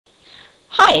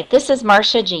Hi, this is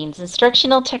Marcia Jeans,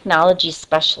 Instructional Technology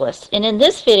Specialist, and in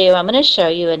this video I'm going to show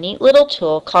you a neat little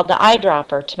tool called the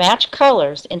eyedropper to match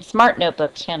colors in Smart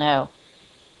Notebook 10.0. Let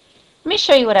me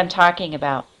show you what I'm talking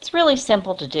about. It's really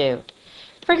simple to do.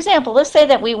 For example, let's say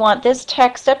that we want this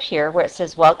text up here where it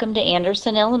says Welcome to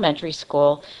Anderson Elementary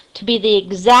School to be the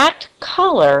exact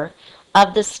color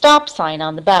of the stop sign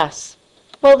on the bus.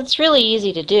 Well, it's really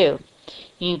easy to do.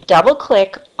 You double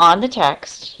click on the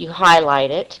text, you highlight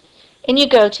it, and you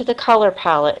go to the color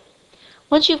palette.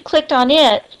 Once you've clicked on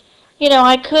it,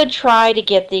 I could try to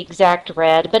get the exact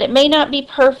red, but it may not be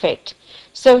perfect.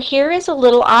 So here is a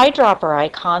little eyedropper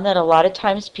icon that a lot of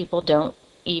times people don't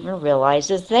even realize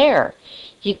is there.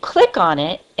 You click on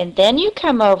it, and then you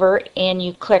come over and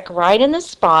you click right in the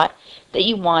spot that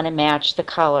you want to match the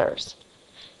colors.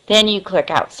 Then you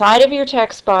click outside of your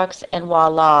text box, and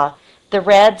voila, the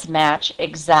reds match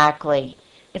exactly.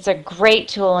 It's a great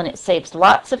tool and it saves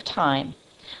lots of time.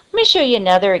 Let me show you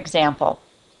another example.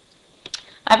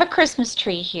 I have a Christmas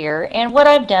tree here, and what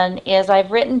I've done is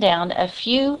I've written down a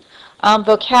few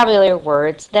vocabulary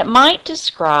words that might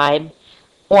describe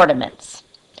ornaments.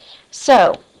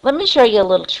 So let me show you a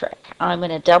little trick. I'm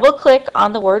going to double click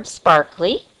on the word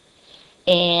sparkly,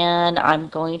 and I'm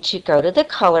going to go to the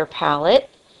color palette,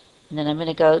 and then I'm going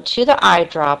to go to the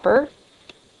eyedropper,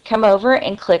 come over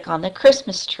and click on the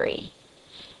Christmas tree.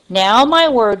 Now my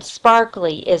word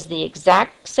sparkly is the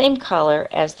exact same color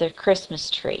as the Christmas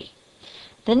tree.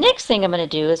 The next thing I'm going to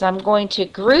do is I'm going to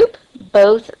group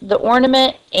both the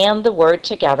ornament and the word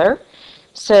together.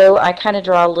 So I kind of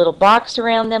draw a little box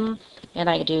around them, and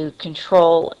I do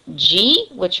Control G,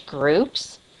 which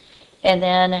groups. And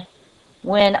then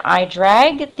when I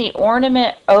drag the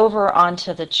ornament over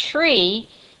onto the tree,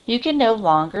 you can no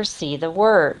longer see the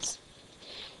words.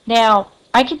 Now,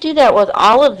 I can do that with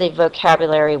all of the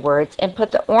vocabulary words and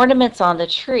put the ornaments on the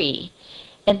tree.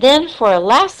 And then for a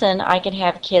lesson, I can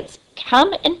have kids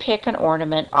come and pick an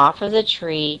ornament off of the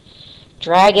tree,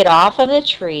 drag it off of the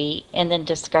tree, and then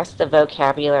discuss the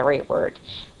vocabulary word.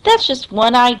 That's just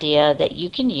one idea that you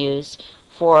can use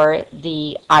for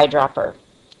the eyedropper.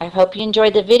 I hope you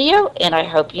enjoyed the video, and I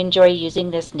hope you enjoy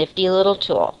using this nifty little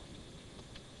tool.